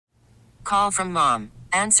Call from mom.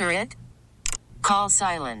 Answer it. Call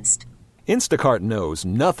silenced. Instacart knows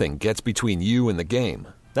nothing gets between you and the game.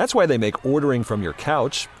 That's why they make ordering from your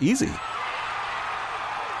couch easy.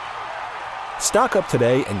 Stock up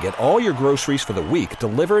today and get all your groceries for the week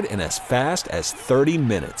delivered in as fast as 30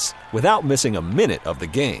 minutes without missing a minute of the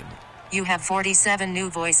game. You have 47 new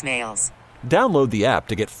voicemails. Download the app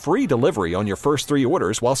to get free delivery on your first 3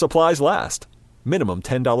 orders while supplies last. Minimum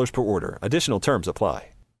 $10 per order. Additional terms apply.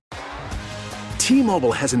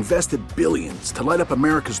 T-Mobile has invested billions to light up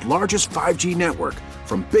America's largest 5G network,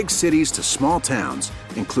 from big cities to small towns,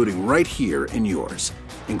 including right here in yours.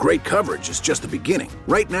 And great coverage is just the beginning.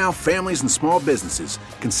 Right now, families and small businesses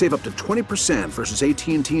can save up to 20% versus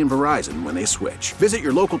AT&T and Verizon when they switch. Visit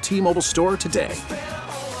your local T-Mobile store today.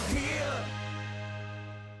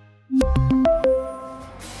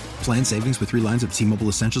 Plan savings with 3 lines of T-Mobile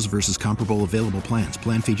Essentials versus comparable available plans.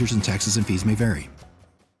 Plan features and taxes and fees may vary.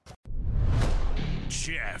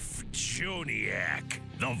 Jeff Joniak,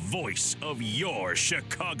 the voice of your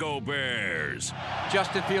Chicago Bears.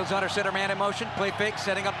 Justin Fields under center man in motion. Play fake,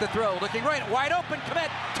 setting up the throw. Looking right, wide open. Kmet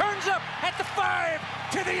turns up at the 5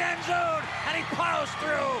 to the end zone. And he plows through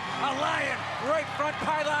a Lion right front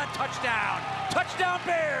pylon. Touchdown. Touchdown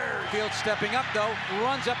Bears. Fields stepping up though.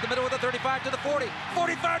 Runs up the middle with the 35 to the 40.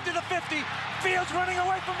 45 to the 50. Fields running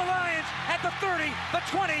away from the Lions at the 30, the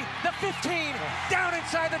 20, the 15. Down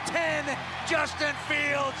inside the 10. Justin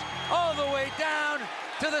Fields all the way down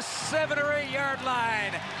to the 7 or 8 yard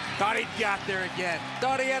line. Thought he'd got there again.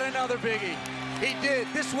 Thought he had another biggie. He did.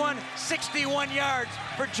 This one, 61 yards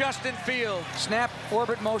for Justin Fields. Snap,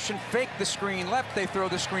 orbit motion, fake the screen left. They throw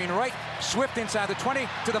the screen right. Swift inside the 20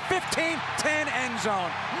 to the 15, 10 end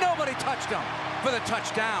zone. Nobody touched him for the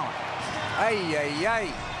touchdown. Ay, ay,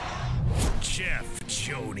 ay. Jeff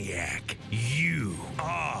Joniak, you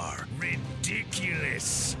are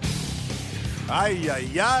ridiculous. Ay,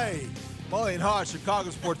 ay, ay. Mully and Haw, Chicago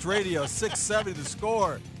Sports Radio, 670 The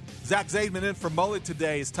Score. Zach Zaidman in for Mully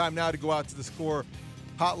today. It's time now to go out to the Score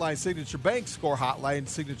Hotline, Signature Bank Score Hotline.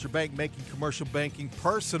 Signature Bank, making commercial banking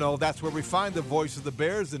personal. That's where we find the voice of the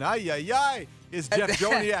Bears. And ay, ay, ay, is Jeff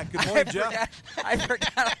Joniak. Good morning, Jeff. I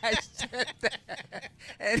forgot I said that.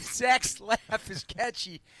 And Zach's laugh is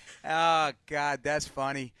catchy. Oh, God, that's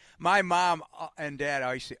funny. My mom and dad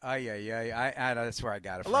always say, ay, ay, ay. That's where I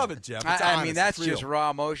got it from. I love it, Jeff. I mean, that's it's just real.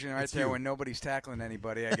 raw emotion right It's there you. when nobody's tackling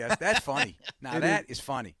anybody, I guess. That's funny. Now, that is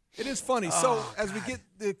funny. It is funny. So as we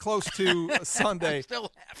get close to Sunday, I'm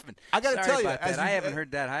still laughing. I got to tell you, about that. I haven't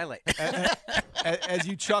heard that highlight. as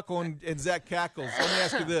you chuckle and Zach cackles, let me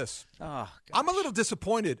ask you this. Oh, I'm a little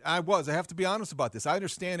disappointed. I have to be honest about this. I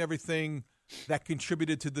understand everything that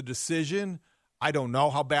contributed to the decision. I don't know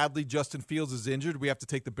how badly Justin Fields is injured. We have to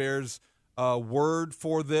take the Bears' word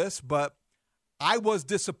for this. But I was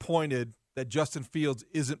disappointed that Justin Fields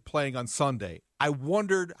isn't playing on Sunday. I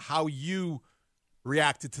wondered how you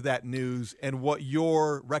reacted to that news and what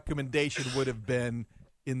your recommendation would have been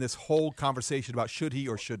in this whole conversation about should he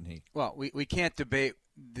or shouldn't he. Well, we can't debate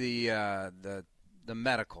the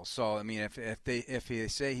medical. So I mean, if they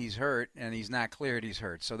say he's hurt and he's not cleared, he's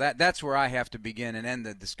hurt. So that's where I have to begin and end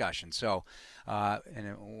the discussion. So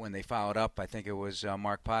when they followed up, I think it was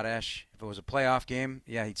Mark Potash. If it was a playoff game,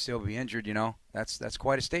 yeah, he'd still be injured. You know, that's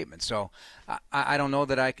quite a statement. So I don't know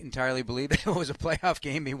that I entirely believe that if it was a playoff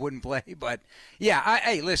game he wouldn't play. But yeah,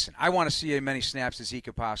 hey, listen, I want to see as many snaps as he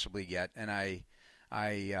could possibly get, and I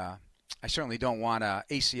certainly don't want a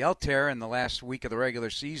ACL tear in the last week of the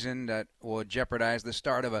regular season that will jeopardize the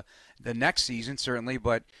start of the next season, certainly.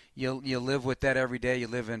 But you live with that every day. You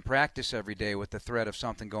live in practice every day with the threat of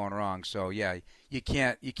something going wrong. So yeah, you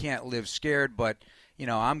can't live scared. But you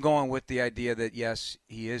know, I'm going with the idea that yes,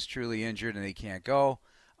 he is truly injured and he can't go.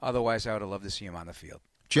 Otherwise, I would have loved to see him on the field.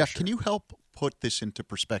 Jeff, can you help put this into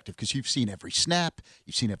perspective? Because you've seen every snap,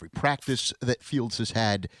 you've seen every practice that Fields has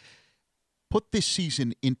had. Put this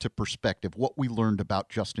season into perspective, what we learned about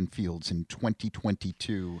Justin Fields in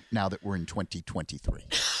 2022 now that we're in 2023.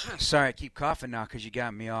 Sorry, I keep coughing now because you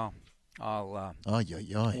got me all oh,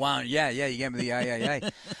 yeah. wow, yeah, you gave me the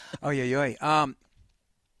ay. Oh, yeah.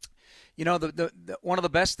 You know, the one of the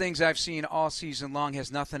best things I've seen all season long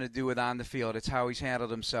has nothing to do with on the field. It's how he's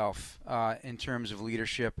handled himself in terms of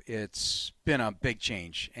leadership. It's been a big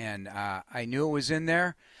change, and I knew it was in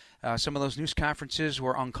there. Some of those news conferences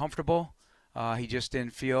were uncomfortable. He just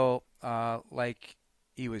didn't feel like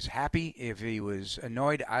he was happy. If he was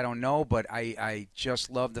annoyed, I don't know. But I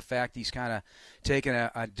just love the fact he's kind of taken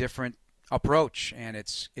a different approach, and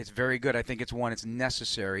it's very good. I think it's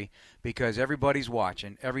necessary because everybody's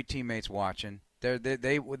watching. Every teammate's watching.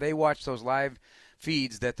 They watch those live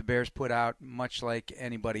feeds that the Bears put out, much like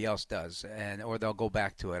anybody else does, or they'll go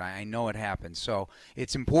back to it. I know it happens. So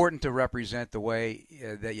it's important to represent the way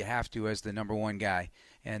that you have to as the number one guy,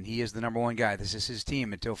 and he is the number one guy. This is his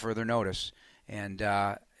team until further notice, and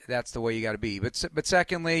that's the way you got to be. But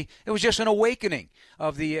secondly, it was just an awakening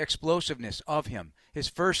of the explosiveness of him. His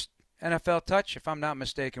first NFL touch, if I'm not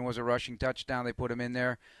mistaken, was a rushing touchdown. They put him in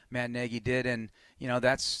there. Matt Nagy did, and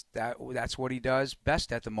that's what he does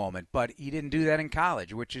best at the moment. But he didn't do that in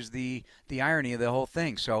college, which is the irony of the whole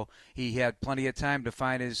thing. So he had plenty of time to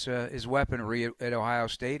find his weaponry at Ohio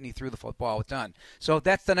State, and he threw the football a ton. So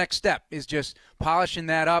that's the next step, is just polishing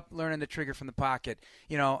that up, learning the trigger from the pocket.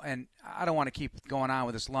 And I don't want to keep going on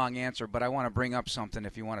with this long answer, but I want to bring up something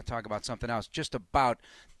if you want to talk about something else, just about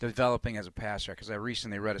developing as a passer, because I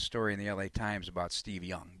recently read a story in the LA Times about Steve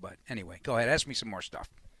Young. But anyway, go ahead, ask me some more stuff.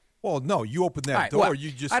 Well, no, you opened that right, door. well,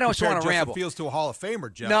 You just I don't want to Justin ramble. Fields to a Hall of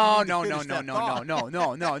Famer, Jeff. No.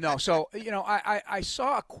 So, I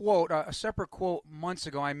saw a quote, a separate quote months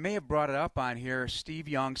ago. I may have brought it up on here. Steve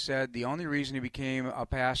Young said the only reason he became a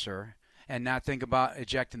passer and not think about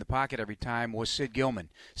ejecting the pocket every time was Sid Gilman.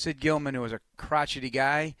 Sid Gilman, who was a crotchety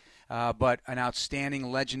guy, but an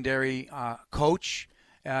outstanding, legendary coach.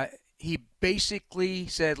 He basically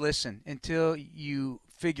said, listen, until you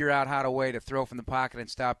figure out how to throw from the pocket and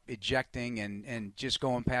stop ejecting and just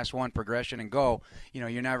going past one progression and go,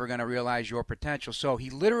 you're never going to realize your potential. So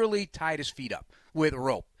he literally tied his feet up with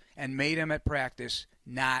rope and made him at practice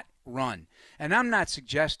not run. And I'm not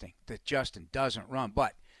suggesting that Justin doesn't run,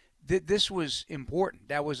 but this was important.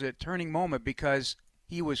 That was a turning moment because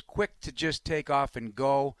he was quick to just take off and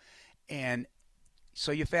go. And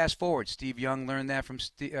so you fast forward. Steve Young learned that from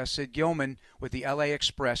Sid Gilman with the LA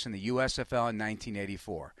Express in the USFL in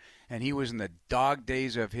 1984. And he was in the dog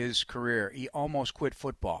days of his career. He almost quit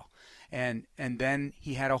football. And then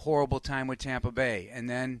he had a horrible time with Tampa Bay. And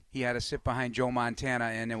then he had to sit behind Joe Montana,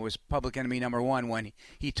 and it was public enemy number one when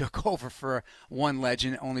he took over for one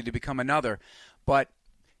legend only to become another. But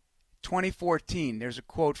 2014, there's a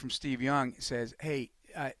quote from Steve Young. It says, hey,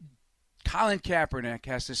 Colin Kaepernick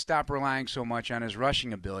has to stop relying so much on his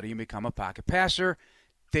rushing ability and become a pocket passer.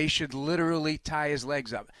 They should literally tie his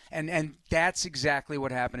legs up. And that's exactly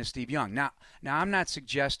what happened to Steve Young. Now I'm not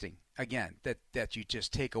suggesting, again, that you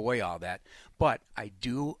just take away all that. But I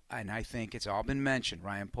do, and I think it's all been mentioned.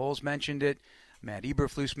 Ryan Poles mentioned it. Matt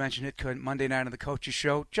Eberflus mentioned it Monday night on the Coaches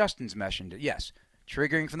Show. Justin's mentioned it. Yes,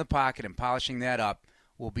 triggering from the pocket and polishing that up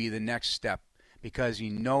will be the next step, because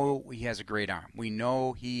he has a great arm. We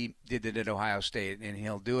know he did it at Ohio State, and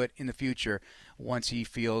he'll do it in the future once he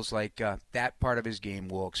feels like that part of his game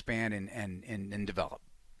will expand and develop.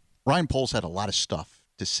 Ryan Poles had a lot of stuff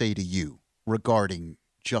to say to you regarding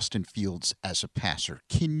Justin Fields as a passer.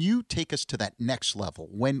 Can you take us to that next level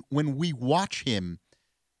when we watch him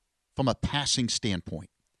from a passing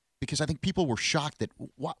standpoint? Because I think people were shocked that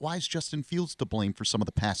why is Justin Fields to blame for some of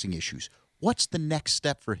the passing issues? What's the next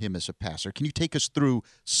step for him as a passer? Can you take us through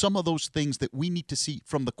some of those things that we need to see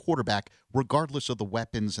from the quarterback, regardless of the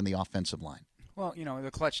weapons and the offensive line? Well, the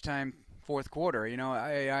clutch time fourth quarter.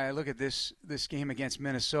 I look at this game against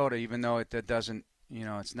Minnesota, even though it doesn't,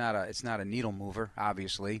 it's not a needle mover,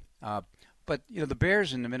 obviously. But the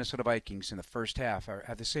Bears and the Minnesota Vikings in the first half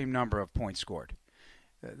have the same number of points scored.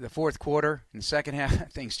 The fourth quarter and the second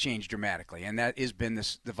half, things changed dramatically, and that has been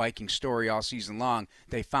the Vikings story all season long.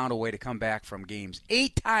 They found a way to come back from games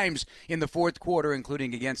 8 times in the fourth quarter,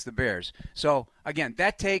 including against the Bears. So, again,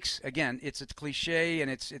 it's a cliche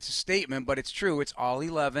and it's a statement, but it's true. It's all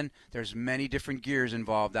 11. There's many different gears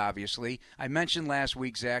involved, obviously. I mentioned last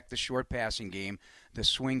week, Zach, the short passing game, the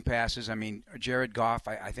swing passes. I mean, Jared Goff,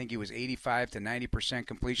 I think he was 85 to 90%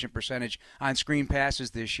 completion percentage on screen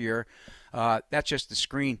passes this year. That's just the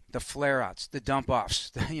screen, the flare-outs, the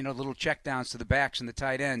dump-offs, little checkdowns to the backs and the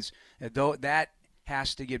tight ends. That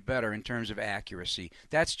has to get better in terms of accuracy.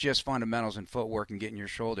 That's just fundamentals in footwork and getting your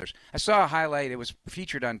shoulders. I saw a highlight. It was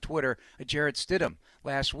featured on Twitter. Jared Stidham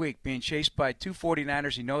last week being chased by 2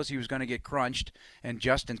 49ers. He knows he was going to get crunched, and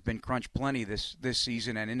Justin's been crunched plenty this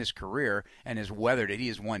season and in his career and has weathered it. He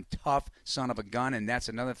is one tough son of a gun, and that's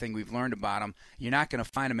another thing we've learned about him. You're not going to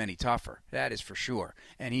find him any tougher. That is for sure,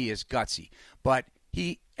 and he is gutsy. But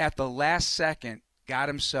he, at the last second, got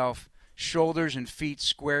himself shoulders and feet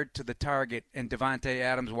squared to the target, and Devontae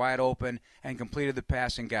Adams wide open and completed the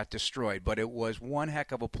pass and got destroyed. But it was one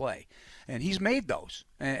heck of a play. And he's made those,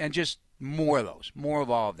 and just more of those, more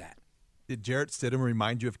of all of that. Did Jarrett Stidham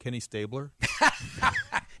remind you of Kenny Stabler?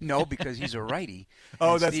 No, because he's a righty.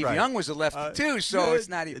 Oh, and that's Steve right. Young was a lefty too, so it's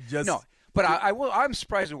not even. No, But I'm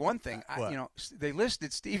surprised with one thing. What? They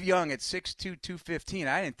listed Steve Young at 6'2", 215.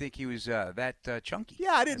 I didn't think he was that chunky.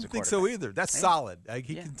 Yeah, I didn't think so either. That's solid.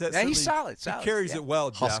 He's solid. He carries it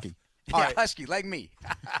well, Jeff. Husky. Yeah, right. Husky, like me.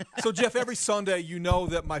 So, Jeff, every Sunday, you know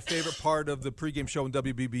that my favorite part of the pregame show in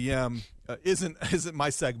WBBM isn't my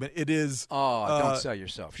segment. It is. Don't sell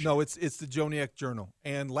yourself. No, it's the Joniak Journal.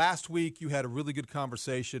 And last week, you had a really good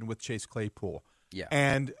conversation with Chase Claypool. Yeah.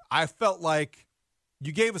 And I felt like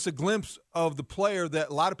you gave us a glimpse of the player that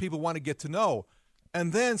a lot of people want to get to know.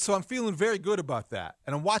 And then, so I'm feeling very good about that.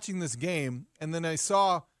 And I'm watching this game, and then I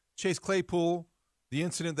saw Chase Claypool, the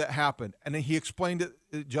incident that happened, and then he explained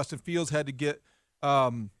it. Justin Fields had to get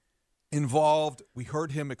involved. We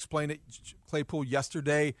heard him explain it, Claypool,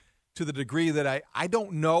 yesterday, to the degree that I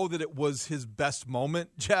don't know that it was his best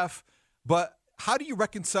moment, Jeff, but how do you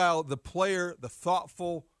reconcile the player, the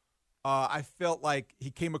thoughtful, I felt like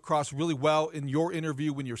he came across really well in your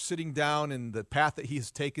interview when you're sitting down and the path that he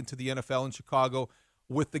has taken to the NFL in Chicago,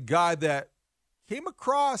 with the guy that came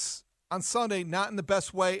across on Sunday not in the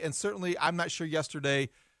best way, and certainly I'm not sure yesterday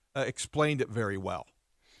explained it very well.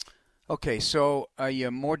 Okay, so are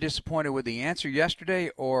you more disappointed with the answer yesterday,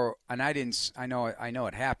 and I know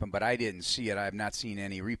it happened, but I didn't see it. I have not seen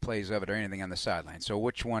any replays of it or anything on the sideline. So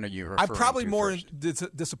which one are you referring to? I'm probably more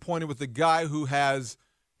disappointed with the guy who has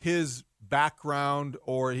his background,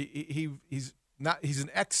 or he's an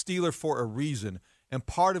ex-Steeler for a reason, and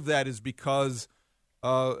part of that is because,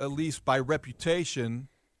 at least by reputation,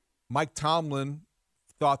 Mike Tomlin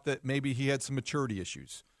thought that maybe he had some maturity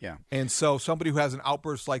issues. Yeah. And so somebody who has an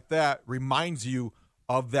outburst like that reminds you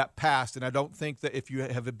of that past, and I don't think that if you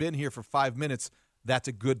have been here for 5 minutes, that's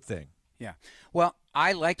a good thing. Yeah. Well,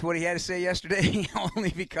 I liked what he had to say yesterday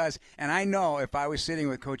only because, and I know if I was sitting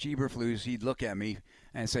with Coach Eberflus, he'd look at me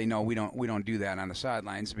and say, no, we don't do that on the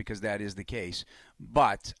sidelines, because that is the case.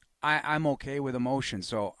 But I'm okay with emotion,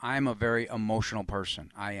 so I'm a very emotional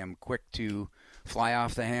person. I am quick to fly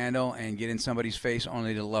off the handle and get in somebody's face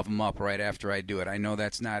only to love them up right after I do it. I know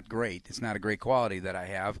that's not great. It's not a great quality that I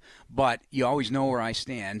have, but you always know where I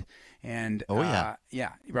stand. And yeah,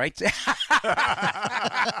 right?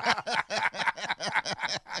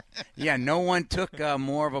 Yeah, no one took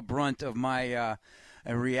more of a brunt of my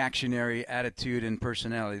a reactionary attitude and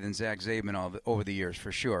personality than Zach Zabin over the years,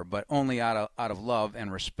 for sure, but only out of love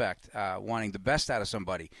and respect, wanting the best out of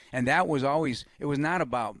somebody. And that was always, it was not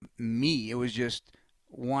about me. It was just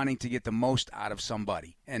wanting to get the most out of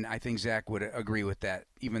somebody. And I think Zach would agree with that,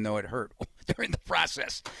 even though it hurt during the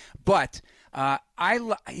process. But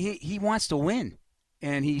he wants to win,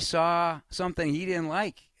 and he saw something he didn't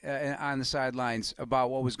like on the sidelines about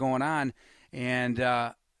what was going on, and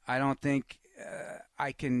I don't think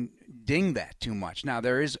I can ding that too much. Now,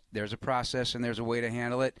 there's a process and there's a way to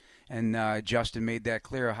handle it, and Justin made that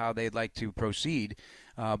clear how they'd like to proceed.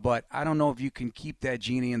 But I don't know if you can keep that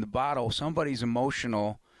genie in the bottle. Somebody's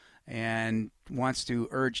emotional and wants to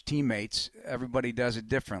urge teammates. Everybody does it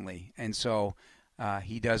differently, and so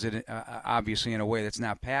he does it obviously in a way that's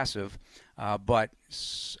not passive. But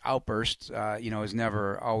outbursts, is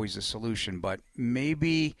never always a solution. But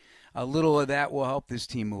maybe a little of that will help this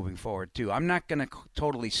team moving forward, too. I'm not going to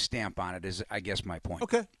totally stamp on it, is I guess my point.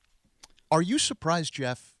 Okay. Are you surprised,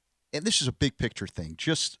 Jeff, and this is a big picture thing,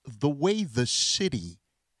 just the way the city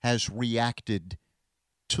has reacted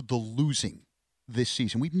to the losing this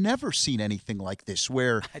season? We've never seen anything like this,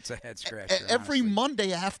 where it's a head scratcher. Every honestly.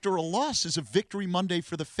 Monday after a loss is a victory Monday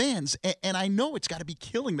for the fans, and I know it's got to be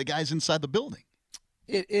killing the guys inside the building.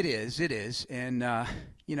 It is. And,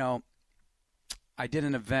 I did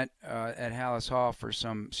an event at Hallis Hall for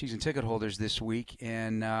some season ticket holders this week,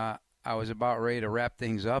 and I was about ready to wrap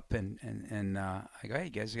things up, and I go, hey,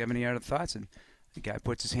 guys, you have any other thoughts? And the guy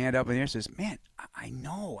puts his hand up in the air and says, man, I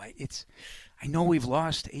know we've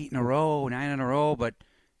lost 8 in a row, 9 in a row, but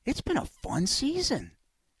it's been a fun season.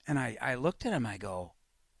 And I looked at him, I go,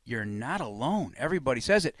 you're not alone. Everybody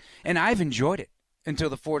says it, and I've enjoyed it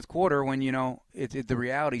until the fourth quarter when, the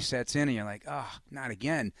reality sets in and you're like, oh, not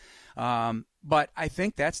again. But I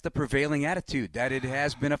think that's the prevailing attitude, that it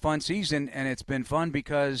has been a fun season, and it's been fun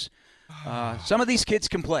because some of these kids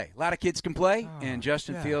can play. A lot of kids can play, and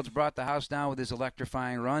Justin Fields brought the house down with his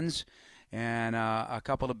electrifying runs and a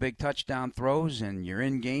couple of big touchdown throws, and you're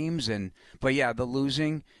in games. But, yeah, the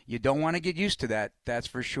losing, you don't want to get used to that, that's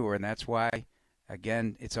for sure. And that's why,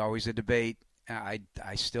 again, it's always a debate. I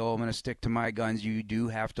still am going to stick to my guns. You do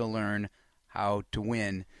have to learn how to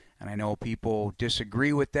win. And I know people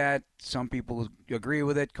disagree with that. Some people agree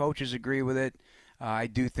with it. Coaches agree with it. I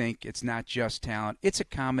do think it's not just talent. It's a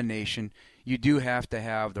combination. You do have to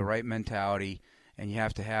have the right mentality, and you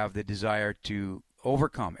have to have the desire to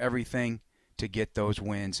overcome everything to get those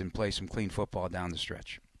wins and play some clean football down the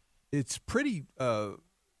stretch. It's pretty.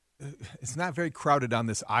 It's not very crowded on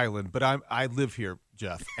this island, but I live here,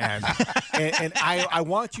 Jeff, and I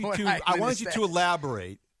want you to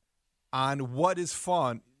elaborate on what is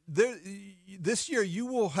fun. This year, you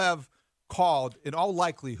will have called, in all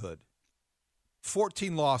likelihood,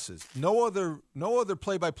 14 losses. No other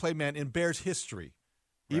play-by-play man in Bears history,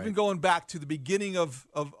 even going back to the beginning of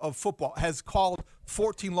football, has called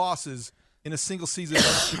 14 losses in a single season of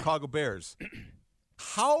the Chicago Bears.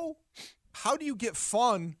 How do you get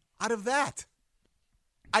fun out of that?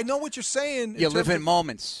 I know what you're saying. You live in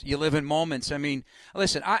moments. I mean,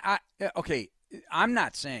 listen, I'm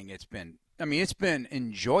not saying it's been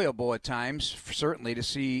enjoyable at times, certainly, to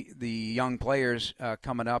see the young players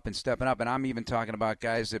coming up and stepping up. And I'm even talking about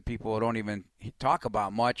guys that people don't even talk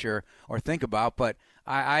about much or think about. But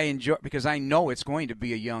I enjoy, because I know it's going to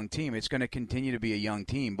be a young team. It's going to continue to be a young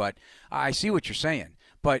team. But I see what you're saying.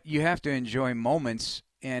 But you have to enjoy moments.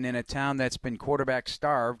 And in a town that's been quarterback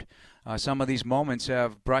starved, some of these moments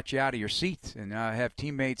have brought you out of your seat and have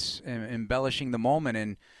teammates embellishing the moment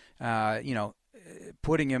and,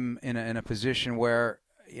 putting him in a position where,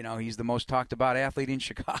 he's the most talked about athlete in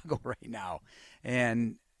Chicago right now.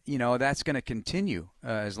 And, that's going to continue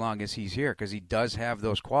as long as he's here, because he does have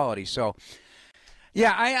those qualities. So,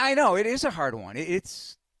 yeah, I know it is a hard one.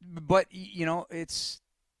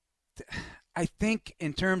 I think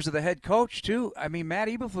in terms of the head coach, too, I mean, Matt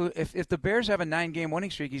Eberflus, if the Bears have a 9-game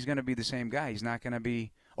winning streak, he's going to be the same guy. He's not going to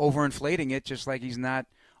be overinflating it, just like he's not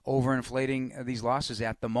overinflating these losses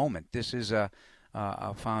at the moment. This is a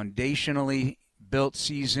foundationally built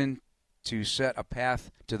season to set a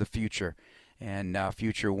path to the future and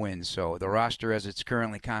future wins. So the roster as it's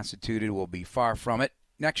currently constituted will be far from it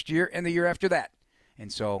next year and the year after that.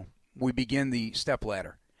 And so we begin the step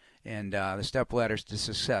ladder, and the step ladder's to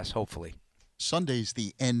success, hopefully. Sunday's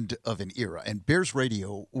the end of an era, and Bears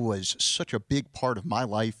Radio was such a big part of my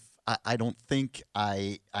life. I don't think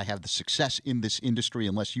I have the success in this industry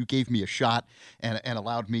unless you gave me a shot and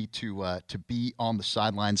allowed me to be on the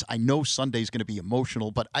sidelines. I know Sunday's going to be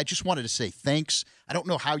emotional, but I just wanted to say thanks. I don't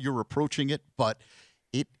know how you're approaching it, but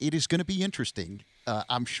it is going to be interesting,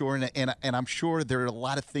 I'm sure, and I'm sure there are a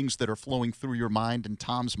lot of things that are flowing through your mind and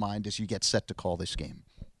Tom's mind as you get set to call this game.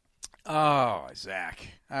 Oh, Zach,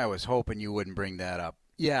 I was hoping you wouldn't bring that up.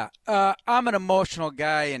 Yeah, I'm an emotional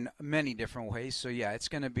guy in many different ways. So, yeah, it's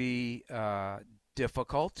going to be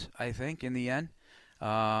difficult, I think, in the end.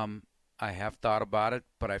 I have thought about it,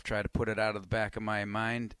 but I've tried to put it out of the back of my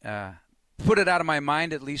mind, at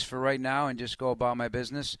least for right now, and just go about my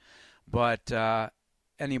business. But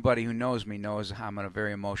anybody who knows me knows I'm a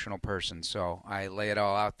very emotional person, so I lay it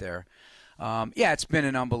all out there. Yeah, it's been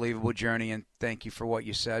an unbelievable journey, and thank you for what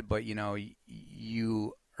you said. But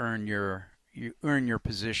you earn your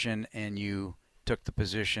position, and you took the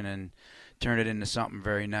position and turned it into something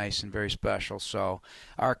very nice and very special. So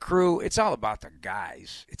our crew, it's all about the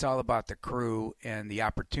guys. It's all about the crew and the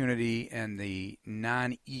opportunity and the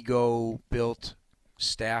non-ego built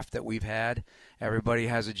staff that we've had. Everybody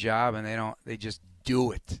has a job, and they just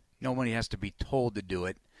do it. Nobody has to be told to do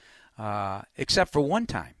it, except for one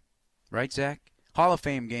time. Right, Zach? Hall of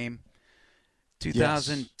Fame game,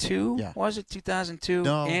 2002, yes. Yeah. Was it 2002?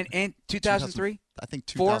 No. And 2003? I think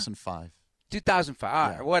 2005. 2005. All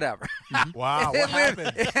right, whatever. Wow, what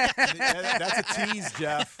happened? That's a tease,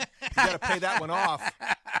 Jeff. You got to pay that one off.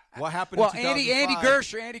 What happened in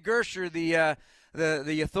 2005? Andy Gersher,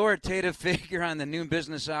 the authoritative figure on the Noon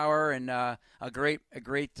Business Hour, and a great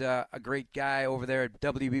guy over there at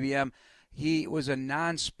WBBM. He was a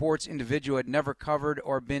non-sports individual, had never covered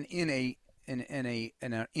or been in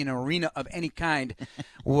an arena of any kind,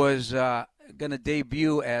 was going to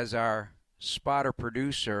debut as our spotter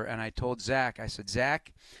producer. And I told Zach, I said,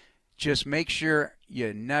 Zach, just make sure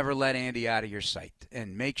you never let Andy out of your sight,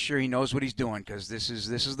 and make sure he knows what he's doing, because this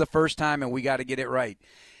is the first time, and we got to get it right.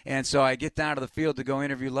 And so I get down to the field to go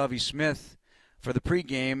interview Lovie Smith for the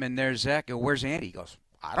pregame, and there's Zach. Where's Andy? He goes,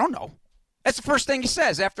 I don't know. That's the first thing he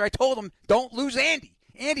says after I told him, don't lose Andy.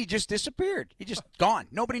 Andy just disappeared. He just gone.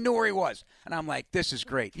 Nobody knew where he was. And I'm like, this is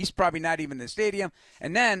great. He's probably not even in the stadium.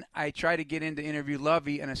 And then I try to get in to interview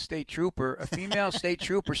Lovie, and a female state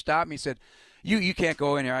trooper stopped me and said, you can't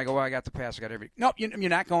go in here. I go, well, I got the pass. I got everything. Nope, you're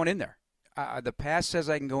not going in there. The pass says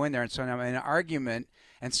I can go in there. And so I'm in an argument,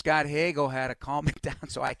 and Scott Hagel had to calm me down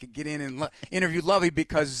so I could get in and interview Lovie,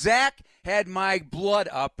 because Zach had my blood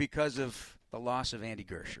up because of the loss of Andy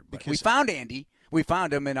Gersher. But we found Andy. We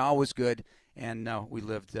found him, and all was good. And we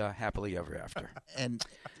lived happily ever after. And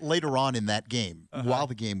later on in that game, while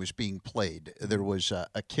the game was being played, there was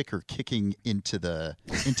a kicker kicking into the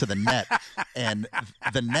net, and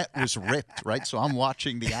the net was ripped, right? So I'm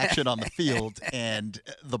watching the action on the field, and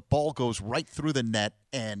the ball goes right through the net,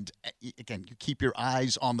 and again, you keep your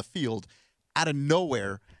eyes on the field. Out of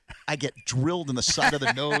nowhere, I get drilled in the side of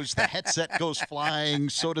the nose. The headset goes flying.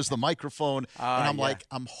 So does the microphone. And I'm like,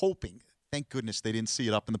 I'm hoping. Thank goodness they didn't see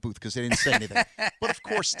it up in the booth because they didn't say anything. But, of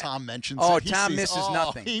course, Tom mentions it. Tom misses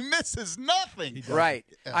nothing. He misses nothing. Right.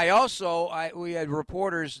 We had different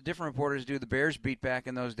reporters do the Bears beat back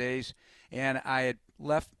in those days, and I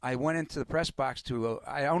went into the press box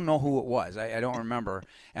I don't know who it was. I don't remember.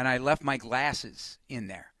 And I left my glasses in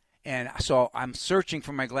there. And so I'm searching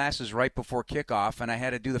for my glasses right before kickoff, and I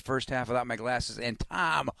had to do the first half without my glasses, and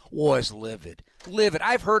Tom was livid. Livid.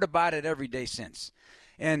 I've heard about it every day since.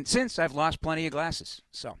 And since I've lost plenty of glasses.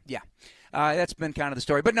 So, yeah, that's been kind of the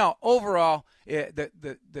story. But, no, overall,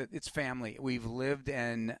 it's family. We've lived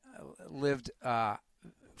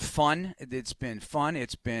fun. It's been fun.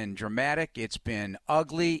 It's been dramatic. It's been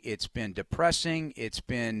ugly. It's been depressing. It's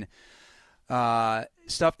been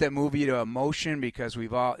stuff that move you to emotion because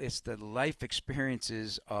it's the life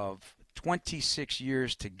experiences of 26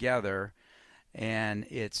 years together. And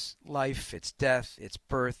it's life, it's death, it's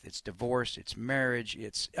birth, it's divorce, it's marriage,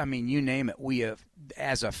 you name it. We have,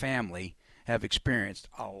 as a family, have experienced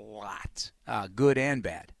a lot, good and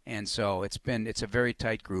bad. And so it's a very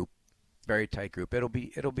tight group, very tight group. It'll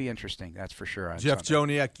be interesting, that's for sure. Jeff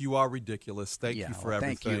Joniak, you are ridiculous. Thank you for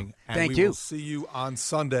everything. Thank you. And we will see you on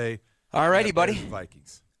Sunday. All righty, buddy.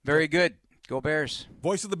 Vikings. Very good. Go Bears.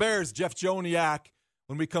 Voice of the Bears, Jeff Joniak.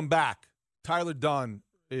 When we come back, Tyler Dunne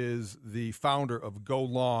is the founder of Go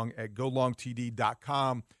Long at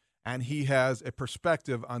golongtd.com, and he has a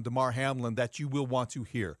perspective on Damar Hamlin that you will want to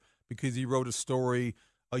hear because he wrote a story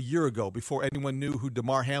a year ago before anyone knew who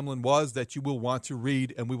Damar Hamlin was that you will want to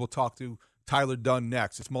read, and we will talk to Tyler Dunne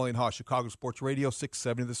next. It's Mully and Haw, Chicago Sports Radio,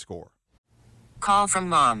 670 The Score. Call from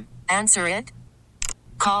mom. Answer it.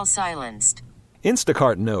 Call silenced.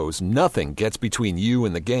 Instacart knows nothing gets between you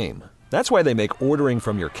and the game. That's why they make ordering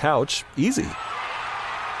from your couch easy.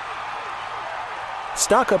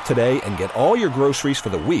 Stock up today and get all your groceries for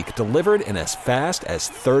the week delivered in as fast as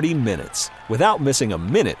 30 minutes without missing a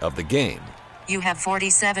minute of the game. You have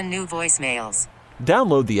 47 new voicemails.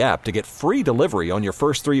 Download the app to get free delivery on your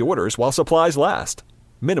first 3 orders while supplies last.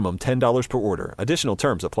 Minimum $10 per order. Additional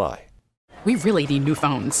terms apply. We really need new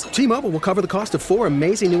phones. T-Mobile will cover the cost of 4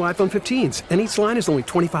 amazing new iPhone 15s, and each line is only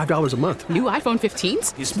 $25 a month. New iPhone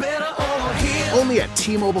 15s? It's better over here. Only at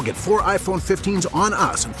T-Mobile, get 4 iPhone 15s on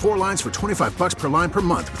us and 4 lines for $25 per line per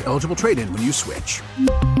month with eligible trade-in when you switch.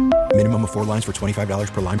 Minimum of 4 lines for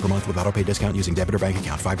 $25 per line per month with autopay discount using debit or bank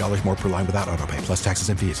account. $5 more per line without autopay, plus taxes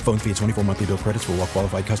and fees. Phone fee at 24 monthly bill credits for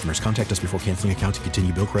well-qualified customers. Contact us before canceling account to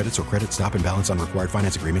continue bill credits or credit stop and balance on required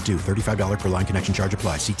finance agreement due. $35 per line connection charge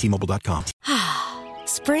applies. See T-Mobile.com.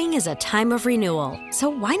 Spring is a time of renewal, so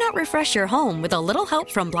why not refresh your home with a little help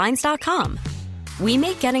from Blinds.com? We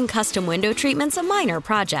make getting custom window treatments a minor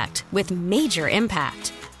project with major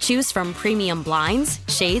impact. Choose from premium blinds,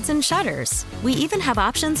 shades, and shutters. We even have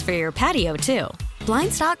options for your patio, too.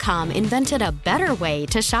 Blinds.com invented a better way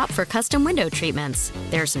to shop for custom window treatments.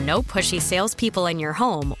 There's no pushy salespeople in your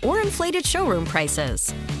home or inflated showroom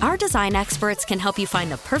prices. Our design experts can help you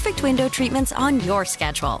find the perfect window treatments on your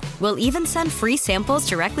schedule. We'll even send free samples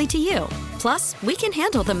directly to you. Plus, we can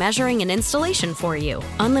handle the measuring and installation for you.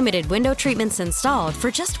 Unlimited window treatments installed for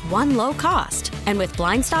just one low cost. And with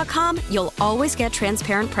Blinds.com, you'll always get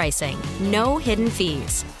transparent pricing. No hidden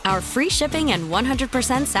fees. Our free shipping and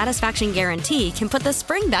 100% satisfaction guarantee can put the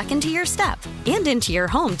spring back into your step and into your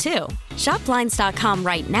home, too. Shop Blinds.com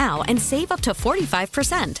right now and save up to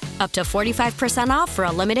 45%. Up to 45% off for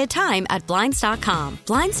a limited time at Blinds.com.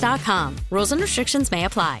 Blinds.com. Rules and restrictions may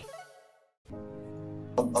apply.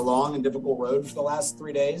 A long and difficult road for the last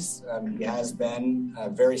 3 days. He has been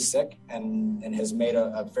very sick and has made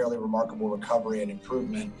a fairly remarkable recovery and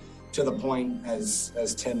improvement to the point, as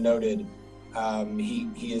Tim noted,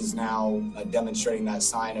 he is now demonstrating that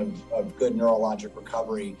sign of good neurologic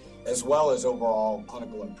recovery as well as overall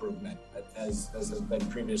clinical improvement, as has been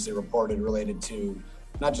previously reported, related to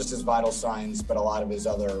not just his vital signs, but a lot of his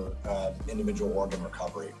other individual organ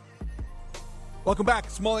recovery. Welcome back.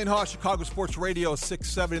 It's Mully and Haw, Chicago Sports Radio,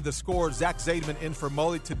 670 The Score. Zach Zaidman in for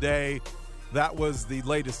Mully today. That was the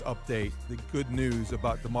latest update, the good news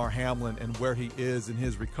about Damar Hamlin and where he is in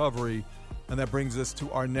his recovery. And that brings us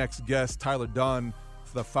to our next guest, Tyler Dunne,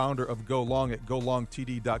 the founder of Go Long at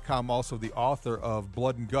golongtd.com, also the author of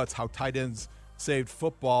Blood and Guts, How Tight Ends Saved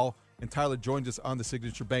Football. And Tyler joins us on the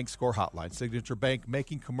Signature Bank Score Hotline. Signature Bank,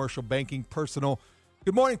 making commercial banking personal.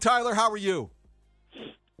 Good morning, Tyler. How are you?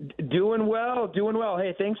 Doing well.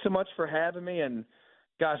 Hey, thanks so much for having me. And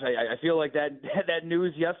gosh, I feel like that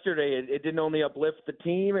news yesterday, it didn't only uplift the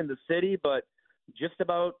team and the city, but just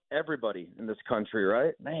about everybody in this country,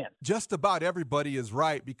 right? Man. Just about everybody is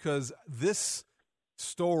right, because this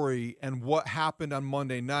story and what happened on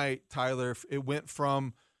Monday night, Tyler, it went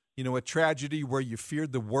from, a tragedy where you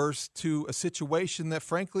feared the worst to a situation that,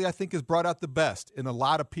 frankly, I think has brought out the best in a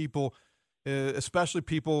lot of people, especially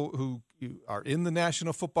people who are in the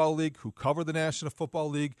National Football League, who cover the National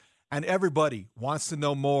Football League, and everybody wants to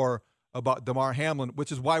know more about Damar Hamlin,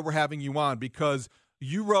 which is why we're having you on, because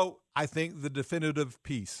you wrote, I think, the definitive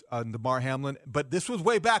piece on Damar Hamlin, but this was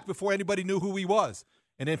way back before anybody knew who he was.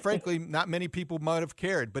 And then, frankly, not many people might have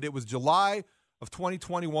cared, but it was July of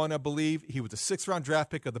 2021, I believe. He was a 6th-round draft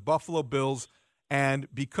pick of the Buffalo Bills, and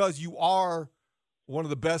because you are one of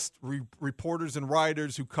the best reporters and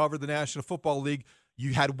writers who cover the National Football League,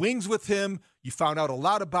 you had wings with him. You found out a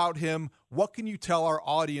lot about him. What can you tell our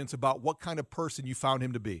audience about what kind of person you found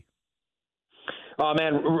him to be? Oh,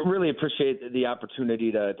 man, really appreciate the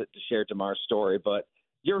opportunity to share Damar's story. But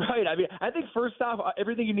you're right. I mean, I think first off,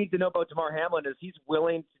 everything you need to know about Damar Hamlin is he's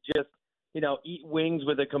willing to just, eat wings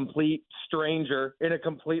with a complete stranger in a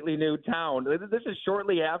completely new town. This is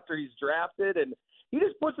shortly after he's drafted, and he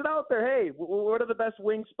just puts it out there. Hey, what are the best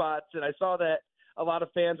wing spots? And I saw that a lot of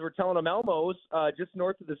fans were telling him Elmo's just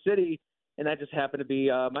north of the city, and that just happened to be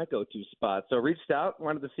my go-to spot. So I reached out,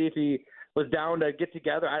 wanted to see if he was down to get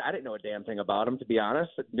together. I didn't know a damn thing about him, to be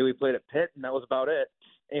honest. I knew he played at Pitt, and that was about it.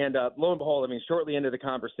 And lo and behold, shortly into the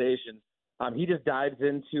conversation, he just dives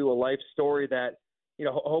into a life story that,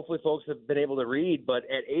 hopefully folks have been able to read. But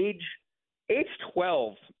at age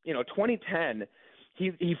 12, 2010,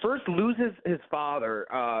 he first loses his father.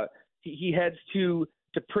 He heads to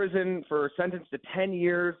prison for sentenced to 10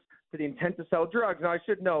 years for the intent to sell drugs. Now, I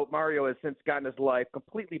should note, Mario has since gotten his life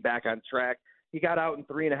completely back on track. He got out in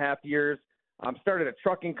 3.5 years, started a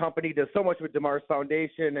trucking company, does so much with Damar's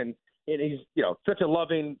Foundation, and he's, such a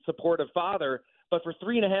loving, supportive father. But for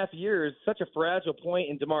 3.5 years, such a fragile point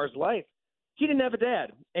in Damar's life, he didn't have a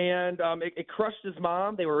dad. And it crushed his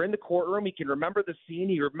mom. They were in the courtroom. He can remember the scene.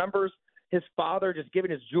 He remembers his father just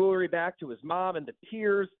giving his jewelry back to his mom and the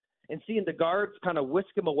tears and seeing the guards kind of whisk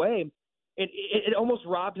him away. And it almost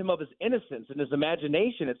robbed him of his innocence and his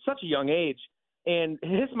imagination at such a young age. And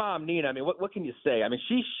his mom, Nina, what can you say?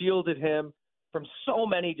 She shielded him from so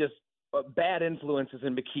many just bad influences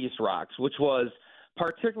in McKees Rocks, which was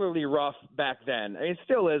particularly rough back then. It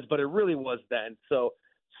still is, but it really was then. So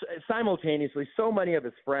simultaneously, so many of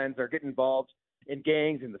his friends are getting involved in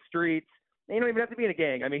gangs in the streets. They don't even have to be in a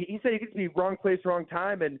gang. He said he could be wrong place, wrong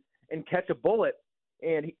time and catch a bullet.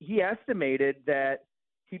 And he estimated that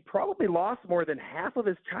he probably lost more than half of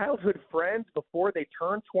his childhood friends before they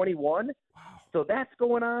turned 21. Wow. So that's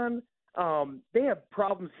going on. They have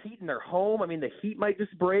problems heating their home. The heat might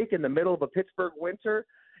just break in the middle of a Pittsburgh winter.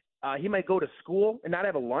 He might go to school and not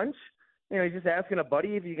have a lunch. He's just asking a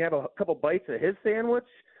buddy if you can have a couple bites of his sandwich.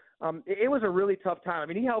 It was a really tough time.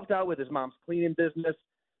 He helped out with his mom's cleaning business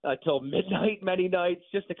till midnight many nights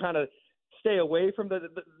just to kind of stay away from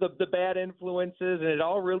the bad influences, and it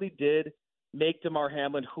all really did make Damar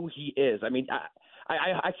Hamlin who he is.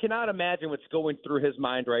 I cannot imagine what's going through his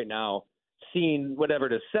mind right now, seeing whatever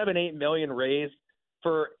it is, 7-8 million raised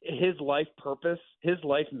for his life purpose, his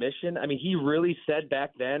life mission. He really said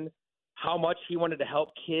back then how much he wanted to help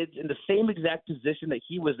kids in the same exact position that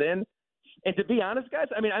he was in. And to be honest, guys,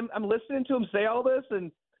 I'm listening to him say all this,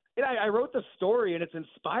 and I wrote the story, and it's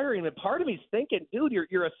inspiring. And part of me's thinking, dude,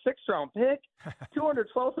 you're a 6th-round pick,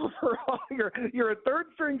 212th overall. You're a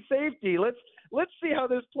 3rd-string safety. Let's see how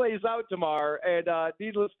this plays out, Damar. And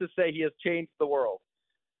needless to say, he has changed the world.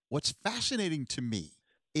 What's fascinating to me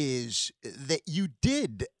is that you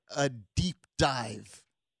did a deep dive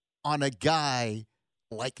on a guy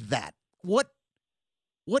like that.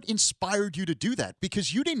 What inspired you to do that?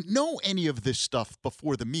 Because you didn't know any of this stuff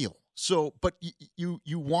before the meal. So, but you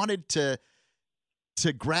wanted to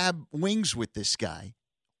grab wings with this guy.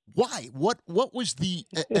 Why? What was the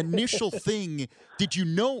initial thing? Did you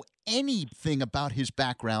know anything about his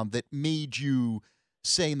background that made you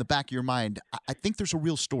say in the back of your mind, I think there's a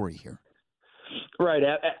real story here? Right.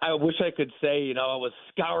 I wish I could say, I was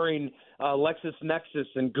scouring LexisNexis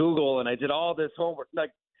and Google, and I did all this homework.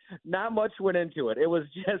 Not much went into it. It was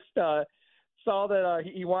just saw that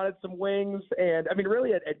he wanted some wings. And,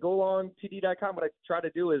 really at golongtd.com, what I try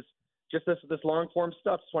to do is just this long-form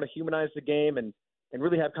stuff. Just want to humanize the game and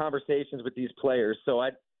really have conversations with these players. So I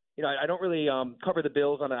I don't really cover the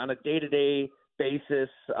Bills on a day-to-day basis,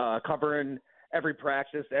 covering every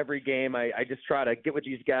practice, every game. I just try to get with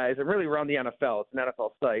these guys and really around the NFL. It's an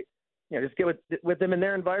NFL site. Just get with them in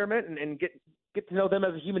their environment and get to know them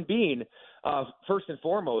as a human being, first and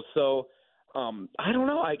foremost. So I don't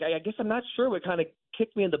know. I guess I'm not sure what kind of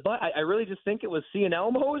kicked me in the butt. I really just think it was seeing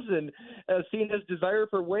Elmos and seeing his desire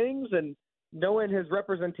for wings and knowing his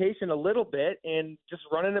representation a little bit and just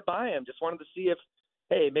running it by him. Just wanted to see if,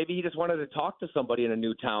 hey, maybe he just wanted to talk to somebody in a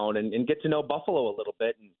new town and get to know Buffalo a little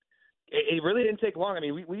bit. And it really didn't take long. I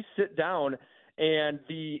mean, we sit down and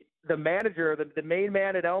the manager, the main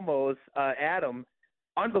man at Elmos, Adam,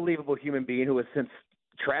 unbelievable human being who has since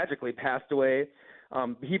tragically passed away.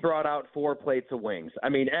 He brought out 4 plates of wings. I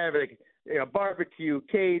mean, everything, barbecue,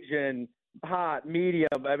 Cajun, hot, medium.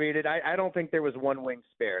 I mean, I don't think there was one wing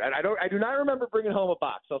spared. I do not remember bringing home a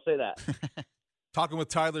box. I'll say that. Talking with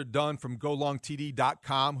Tyler Dunne from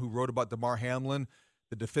GoLongTD.com, who wrote about Damar Hamlin,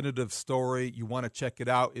 the definitive story. You want to check it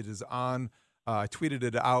out. It is on. I tweeted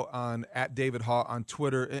it out on @DavidHaw on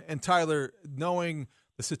Twitter. And Tyler, knowing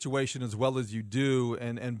the situation as well as you do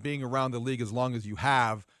and being around the league as long as you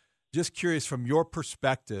have, just curious from your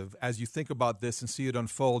perspective as you think about this and see it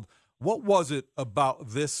unfold, what was it about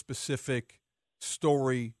this specific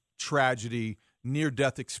story, tragedy,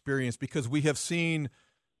 near-death experience? Because we have seen,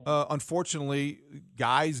 unfortunately,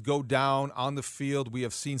 guys go down on the field. We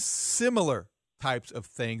have seen similar types of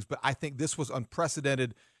things, but I think this was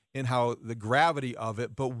unprecedented in how the gravity of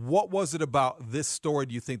it. But what was it about this story,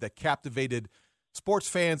 do you think, that captivated sports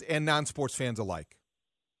fans and non-sports fans alike?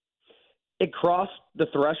 It crossed the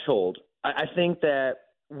threshold. I think that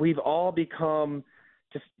we've all become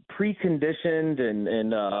just preconditioned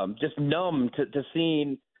and just numb to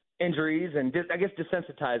seeing injuries and I guess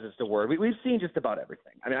desensitized is the word. We've seen just about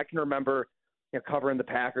everything. I mean, I can remember covering the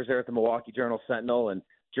Packers there at the Milwaukee Journal-Sentinel and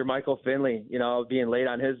Jermichael Finley, being laid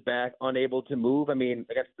on his back, unable to move. I mean,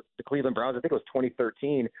 against the Cleveland Browns, I think it was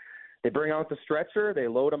 2013. They bring out the stretcher, they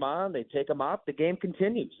load him on, they take him off, the game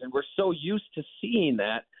continues. And we're so used to seeing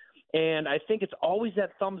that. And I think it's always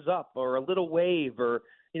that thumbs up or a little wave or,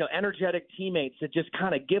 energetic teammates that just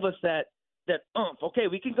kind of give us that oomph. Okay,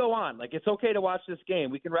 we can go on. Like, it's okay to watch this game.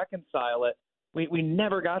 We can reconcile it. We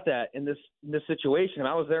never got that in this situation.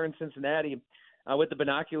 I was there in Cincinnati with the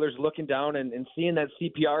binoculars looking down and seeing that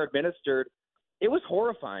CPR administered. It was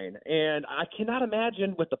horrifying. And I cannot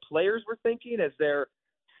imagine what the players were thinking as they're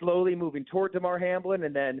slowly moving toward Damar Hamlin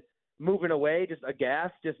and then moving away, just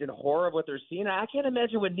aghast, just in horror of what they're seeing. I can't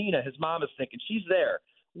imagine what Nina, his mom, is thinking. She's there.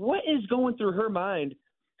 What is going through her mind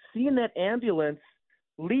seeing that ambulance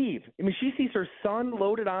leave? I mean, she sees her son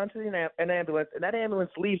loaded onto an ambulance, and that ambulance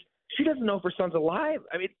leaves. She doesn't know if her son's alive.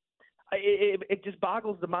 I mean, it just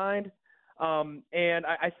boggles the mind. And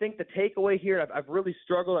I think the takeaway here, I've really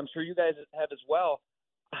struggled, I'm sure you guys have as well,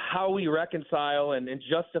 how we reconcile and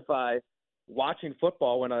justify watching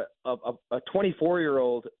football when a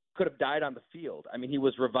 24-year-old could have died on the field. I mean, he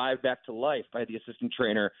was revived back to life by the assistant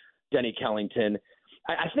trainer, Denny Kellington.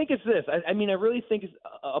 I think it's this. I mean, I really think it's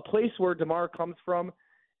a place where Damar comes from.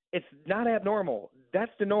 It's not abnormal.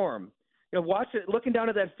 That's the norm. Watch it, looking down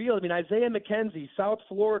at that field. I mean, Isaiah McKenzie, South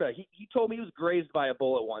Florida, he told me he was grazed by a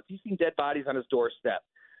bullet once. He's seen dead bodies on his doorstep.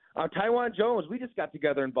 Tywan Jones, we just got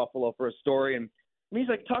together in Buffalo for a story, and he's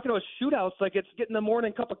like talking about shootouts like it's getting the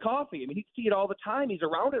morning cup of coffee. I mean, he'd see it all the time. He's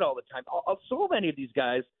around it all the time. So many of these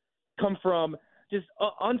guys come from just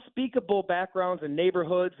unspeakable backgrounds and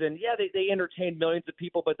neighborhoods, and yeah, they entertain millions of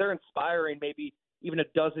people, but they're inspiring maybe even a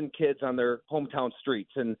dozen kids on their hometown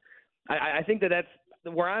streets. And I think that's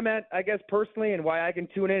where I'm at, I guess, personally, and why I can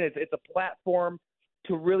tune in. It's a platform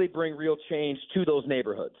to really bring real change to those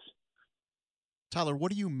neighborhoods. Tyler,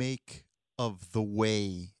 what do you make of the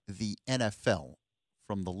way the NFL,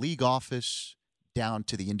 from the league office down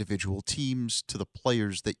to the individual teams to the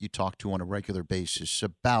players that you talk to on a regular basis,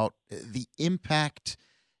 about the impact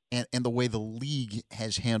and the way the league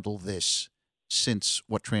has handled this since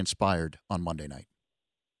what transpired on Monday night?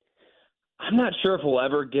 I'm not sure if we'll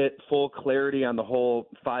ever get full clarity on the whole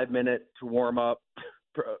 5-minute to warm up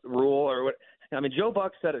rule or what. I mean, Joe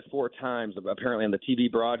Buck said it 4 times apparently on the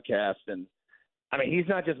TV broadcast, and I mean, he's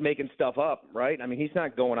not just making stuff up, right? I mean, he's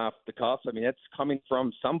not going off the cuff. I mean, it's coming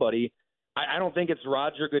from somebody. I don't think it's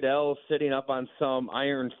Roger Goodell sitting up on some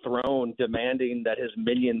iron throne demanding that his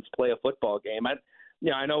minions play a football game.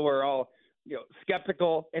 I know we're all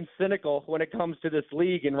skeptical and cynical when it comes to this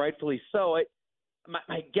league, and rightfully so.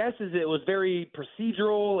 My guess is it was very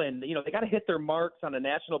procedural, and they got to hit their marks on a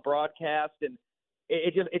national broadcast, and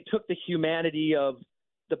it took the humanity of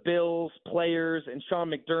the Bills players and Sean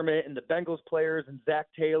McDermott and the Bengals players and Zach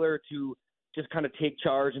Taylor to just kind of take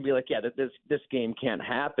charge and be like, yeah, this game can't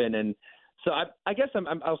happen. And so I guess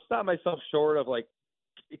I'll stop myself short of like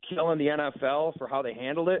killing the NFL for how they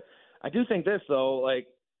handled it. I do think this though, like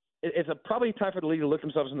it's probably time for the league to look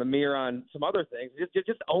themselves in the mirror on some other things.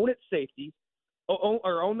 Just own its safety,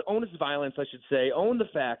 own its violence, I should say. Own the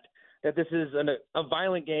fact that this is a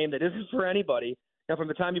violent game that isn't for anybody. Now, from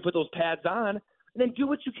the time you put those pads on, and then do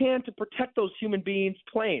what you can to protect those human beings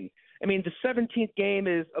playing. I mean, the 17th game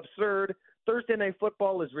is absurd. Thursday Night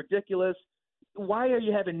Football is ridiculous. Why are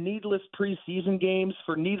you having needless preseason games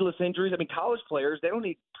for needless injuries? I mean, college players, they don't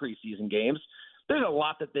need preseason games. There's a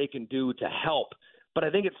lot that they can do to help. But I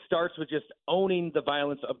think it starts with just owning the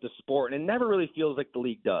violence of the sport, and it never really feels like the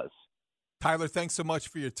league does. Tyler, thanks so much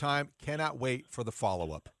for your time. Cannot wait for the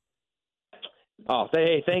follow-up. Oh,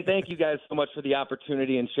 hey, thank you guys so much for the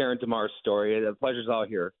opportunity and sharing DeMar's story. The pleasure's all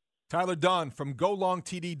here. Tyler Dunn from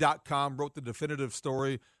GoLongTD.com wrote the definitive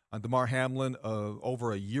story on Damar Hamlin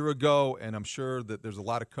over a year ago, and I'm sure that there's a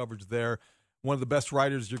lot of coverage there. One of the best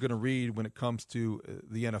writers you're going to read when it comes to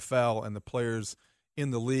the NFL and the players in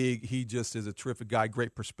the league. He just is a terrific guy,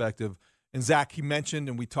 great perspective. And Zach, he mentioned,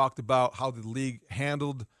 and we talked about how the league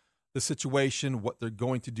handled the situation, what they're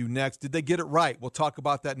going to do next. Did they get it right? We'll talk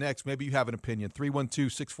about that next. Maybe you have an opinion.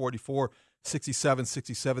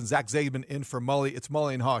 312-644-6767. Zach Zaidman in for Mully. It's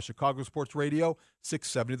Mully and Haw, Chicago Sports Radio,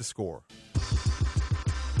 670 The Score.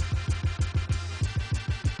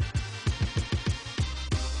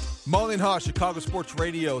 Mully and Haw, Chicago Sports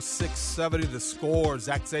Radio, 670 The Score.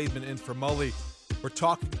 Zach Zaidman in for Mully. We're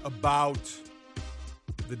talking about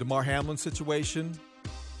the Damar Hamlin situation,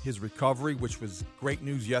 his recovery, which was great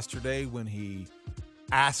news yesterday when he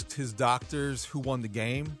asked his doctors who won the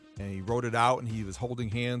game, and he wrote it out, and he was holding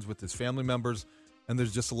hands with his family members, and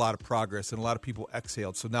there's just a lot of progress, and a lot of people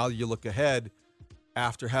exhaled. So now you look ahead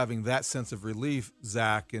after having that sense of relief,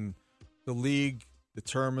 Zach, and the league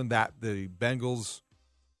determined that the Bengals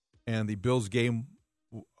and the Bills game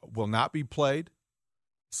will not be played.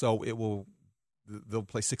 So they'll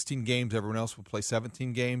play 16 games. Everyone else will play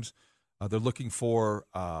 17 games. They're looking for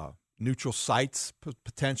neutral sites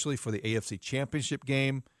potentially for the AFC Championship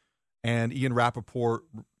game. And Ian Rappaport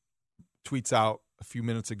tweets out a few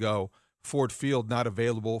minutes ago, Ford Field not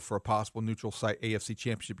available for a possible neutral site AFC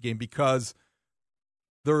Championship game because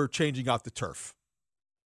they're changing out the turf.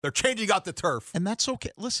 They're changing out the turf. And that's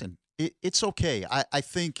okay. Listen, it's okay. I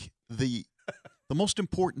think the most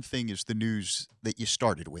important thing is the news that you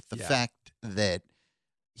started with, the fact that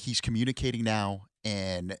he's communicating now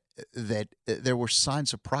and that there were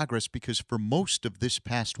signs of progress, because for most of this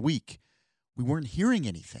past week, we weren't hearing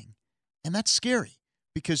anything. And that's scary,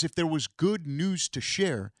 because if there was good news to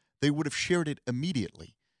share, they would have shared it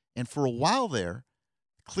immediately. And for a while there,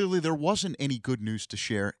 clearly there wasn't any good news to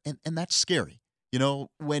share, and that's scary. You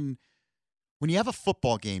know, when you have a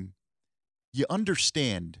football game, you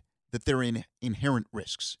understand that there are inherent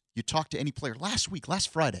risks. You talk to any player. Last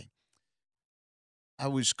Friday, I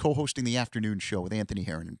was co-hosting the afternoon show with Anthony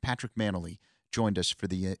Herron, and Patrick Manley joined us for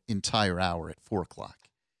the entire hour at 4 o'clock.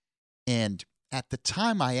 And at the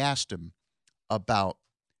time, I asked him about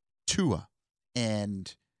Tua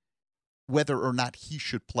and whether or not he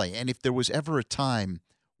should play, and if there was ever a time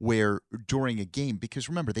where during a game, because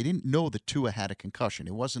remember, they didn't know that Tua had a concussion.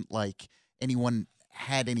 It wasn't like anyone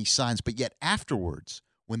had any signs, but yet afterwards,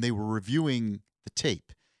 when they were reviewing the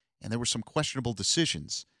tape and there were some questionable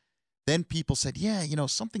decisions, then people said, yeah, you know,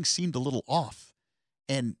 something seemed a little off.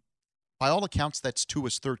 And by all accounts, that's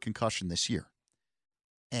Tua's third concussion this year.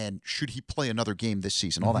 And should he play another game this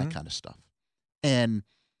season? All that kind of stuff. And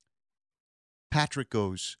Patrick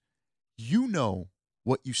goes, you know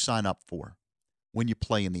what you sign up for when you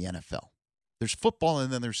play in the NFL. There's football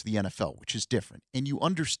and then there's the NFL, which is different. And you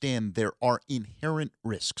understand there are inherent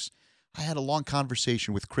risks. I had a long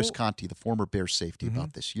conversation with Chris Conte, the former Bears safety,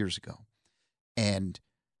 about this years ago. And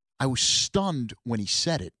I was stunned when he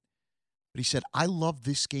said it. But he said, I love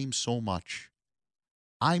this game so much,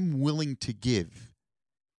 I'm willing to give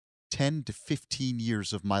 10 to 15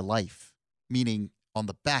 years of my life, meaning on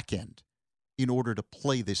the back end, in order to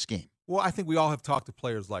play this game. Well, I think we all have talked to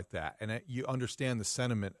players like that, and you understand the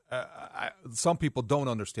sentiment. Some people don't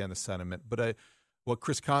understand the sentiment, but what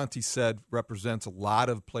Chris Conte said represents a lot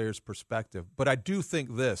of players' perspective. But I do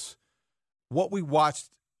think this, what we watched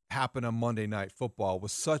happen on Monday Night Football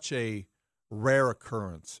was such a rare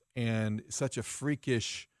occurrence and such a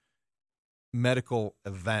freakish medical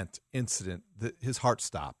incident that his heart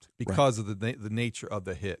stopped because of the nature of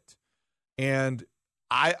the hit. And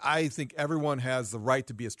I think everyone has the right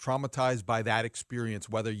to be as traumatized by that experience,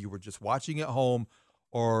 whether you were just watching at home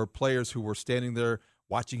or players who were standing there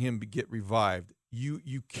watching him get revived.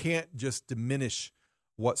 you can't just diminish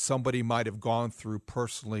what somebody might have gone through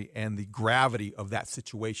personally and the gravity of that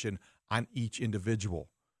situation on each individual.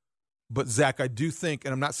 But, Zach, I do think,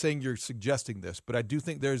 and I'm not saying you're suggesting this, but I do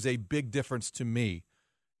think there's a big difference to me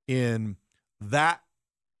in that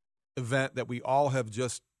event that we all have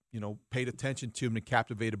just, paid attention to and been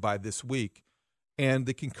captivated by this week, and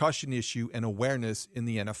the concussion issue and awareness in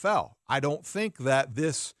the NFL. I don't think that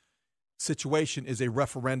this situation is a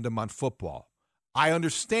referendum on football. I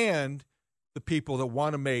understand the people that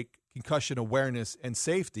want to make concussion awareness and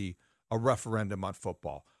safety a referendum on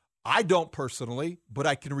football. I don't personally, but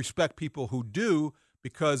I can respect people who do,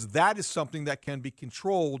 because that is something that can be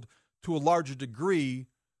controlled to a larger degree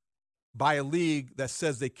by a league that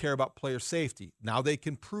says they care about player safety. Now they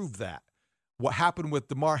can prove that. What happened with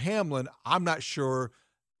Damar Hamlin, I'm not sure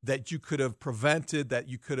that you could have prevented, that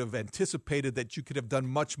you could have anticipated, that you could have done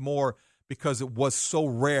much more, because it was so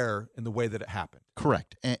rare in the way that it happened.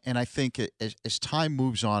 Correct. And I think as time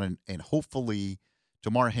moves on and hopefully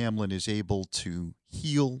Damar Hamlin is able to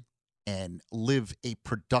heal and live a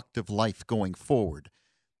productive life going forward,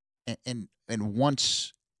 and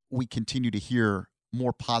once we continue to hear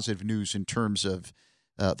more positive news in terms of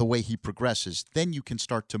the way he progresses, then you can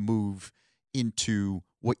start to move into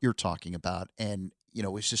what you're talking about. And,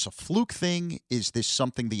 is this a fluke thing? Is this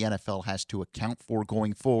something the NFL has to account for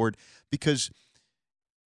going forward? Because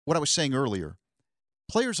what I was saying earlier,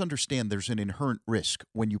 players understand there's an inherent risk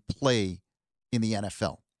when you play in the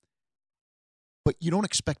NFL. But you don't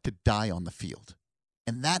expect to die on the field.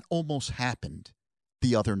 And that almost happened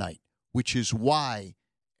the other night, which is why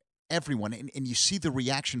everyone, and you see the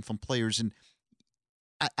reaction from players, and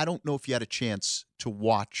I don't know if you had a chance to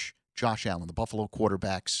watch Josh Allen, the Buffalo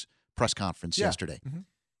quarterback's press conference yesterday. Mm-hmm.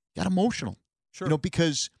 Got emotional. Sure.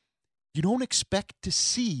 Because you don't expect to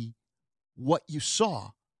see what you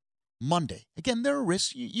saw Monday. Again, there are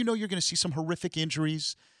risks. You're going to see some horrific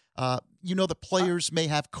injuries. The players may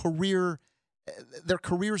have their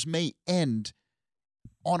careers may end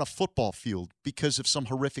on a football field because of some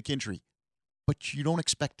horrific injury, but you don't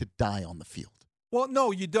expect to die on the field. Well,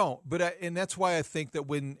 no, you don't. And that's why I think that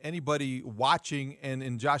when anybody watching, and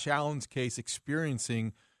in Josh Allen's case,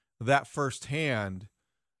 experiencing that firsthand,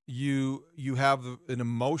 you have an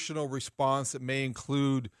emotional response that may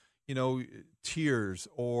include, tears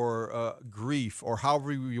or grief, or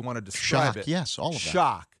however you want to describe it. Yes, all of that.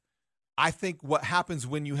 Shock. I think what happens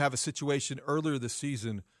when you have a situation earlier this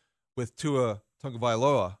season with Tua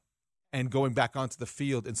Tagovailoa and going back onto the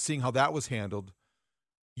field and seeing how that was handled,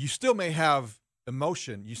 you still may have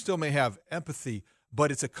emotion, you still may have empathy,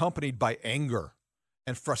 but it's accompanied by anger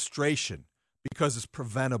and frustration because it's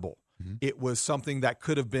preventable. Mm-hmm. It was something that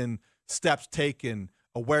could have been steps taken,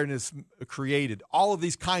 awareness created, all of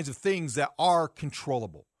these kinds of things that are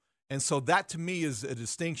controllable. And so that, to me, is a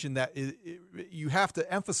distinction that you have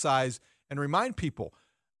to emphasize and remind people.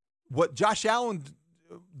 What Josh Allen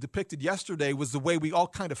depicted yesterday was the way we all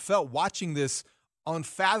kind of felt watching this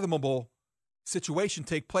unfathomable situation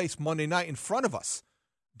take place Monday night in front of us.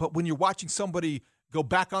 But when you're watching somebody go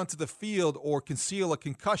back onto the field or conceal a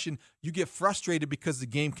concussion, you get frustrated because the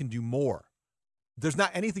game can do more. There's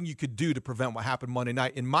not anything you could do to prevent what happened Monday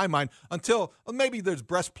night, in my mind, until maybe there's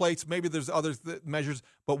breastplates, maybe there's other measures.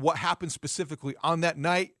 But what happened specifically on that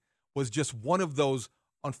night was just one of those,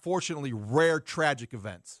 unfortunately, rare, tragic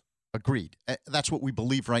events. Agreed. That's what we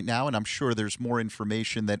believe right now, and I'm sure there's more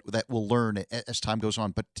information that we'll learn as time goes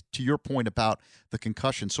on. But to your point about the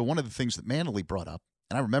concussion, so one of the things that Manley brought up,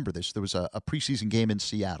 and I remember this, there was a preseason game in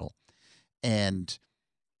Seattle, and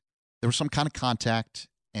there was some kind of contact,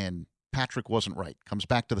 and Patrick wasn't right. Comes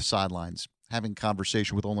back to the sidelines, having a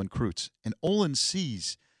conversation with Olin Kreutz, and Olin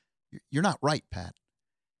sees, you're not right, Pat.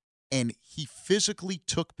 And he physically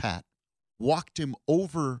took Pat, walked him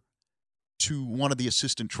over to one of the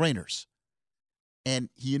assistant trainers, and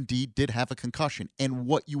he indeed did have a concussion. And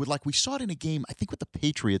what you would like, we saw it in a game, I think with the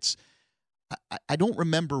Patriots. I don't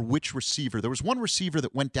remember which receiver. There was one receiver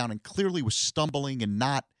that went down and clearly was stumbling and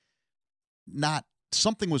not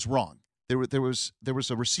something was wrong. There was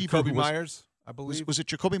a receiver. Jacoby Myers, I believe. Was it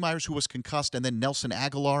Jacoby Myers who was concussed, and then Nelson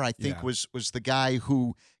Aguilar, I think, was the guy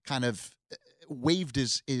who kind of waved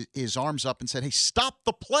his arms up and said, "Hey, stop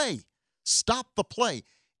the play. Stop the play."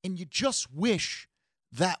 And you just wish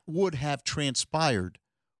that would have transpired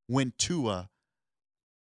when Tua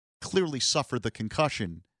clearly suffered the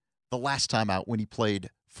concussion the last time out when he played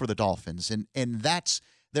for the Dolphins. And that's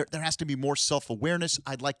there has to be more self-awareness.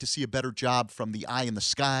 I'd like to see a better job from the eye in the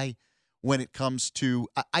sky when it comes to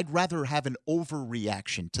 – I'd rather have an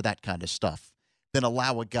overreaction to that kind of stuff than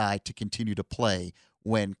allow a guy to continue to play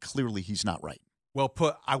when clearly he's not right. Well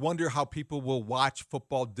put. I wonder how people will watch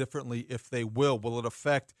football differently if they will. Will it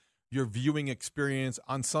affect your viewing experience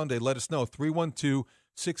on Sunday? Let us know.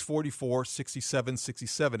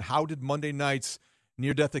 312-644-6767. How did Monday night's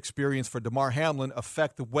near-death experience for Damar Hamlin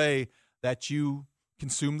affect the way that you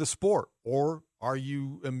consume the sport? Or are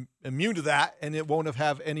you immune to that and it won't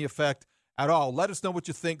have any effect at all? Let us know what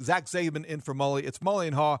you think. Zach Zabin in for Mully. It's Mully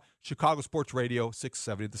and Haw, Chicago Sports Radio,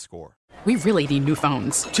 670 The Score. We really need new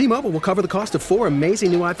phones. T-Mobile will cover the cost of 4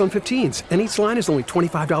 amazing new iPhone 15s, and each line is only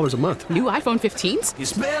 $25 a month. New iPhone 15s?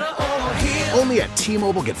 It's better over here. Only at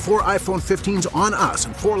T-Mobile, get 4 iPhone 15s on us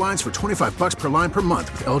and 4 lines for $25 per line per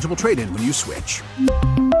month with eligible trade-in when you switch.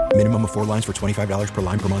 Minimum of 4 lines for $25 per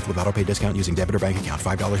line per month with autopay discount using debit or bank account.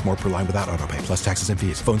 $5 more per line without autopay, plus taxes and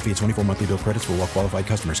fees. Phone fee at 24 monthly bill credits for well-qualified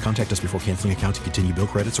customers. Contact us before canceling account to continue bill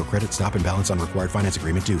credits or credit stop and balance on required finance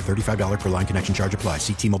agreement due. $35 per line connection charge applies.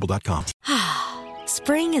 See T-Mobile.com.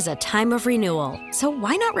 Spring is a time of renewal, so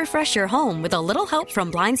why not refresh your home with a little help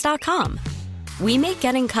from Blinds.com? We make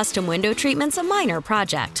getting custom window treatments a minor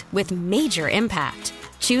project with major impact.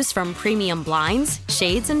 Choose from premium blinds,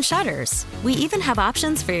 shades, and shutters. We even have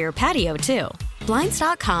options for your patio, too.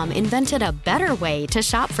 Blinds.com invented a better way to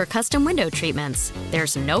shop for custom window treatments.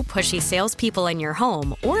 There's no pushy salespeople in your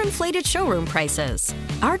home or inflated showroom prices.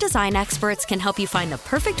 Our design experts can help you find the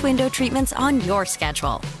perfect window treatments on your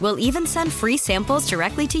schedule. We'll even send free samples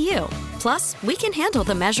directly to you. Plus, we can handle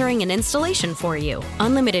the measuring and installation for you.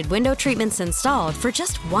 Unlimited window treatments installed for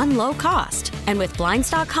just one low cost. And with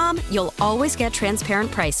Blinds.com, you'll always get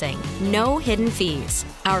transparent pricing. No hidden fees.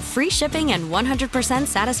 Our free shipping and 100%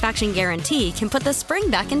 satisfaction guarantee can put the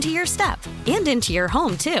spring back into your step and into your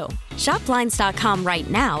home, too. Shop Blinds.com right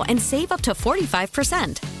now and save up to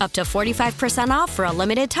 45%. Up to 45% off for a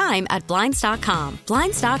limited time at Blinds.com.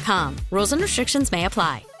 Blinds.com. Rules and restrictions may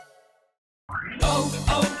apply.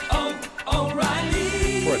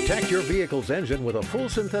 O'Reilly. Protect your vehicle's engine with a full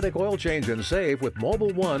synthetic oil change and save with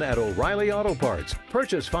Mobil 1 at O'Reilly Auto Parts.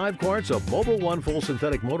 Purchase 5 quarts of Mobil 1 full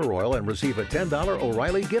synthetic motor oil and receive a $10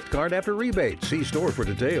 O'Reilly gift card after rebate. See store for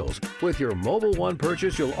details. With your Mobil 1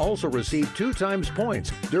 purchase, you'll also receive 2 times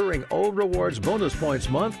points during O Rewards Bonus Points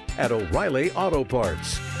Month at O'Reilly Auto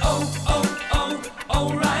Parts.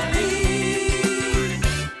 O'Reilly.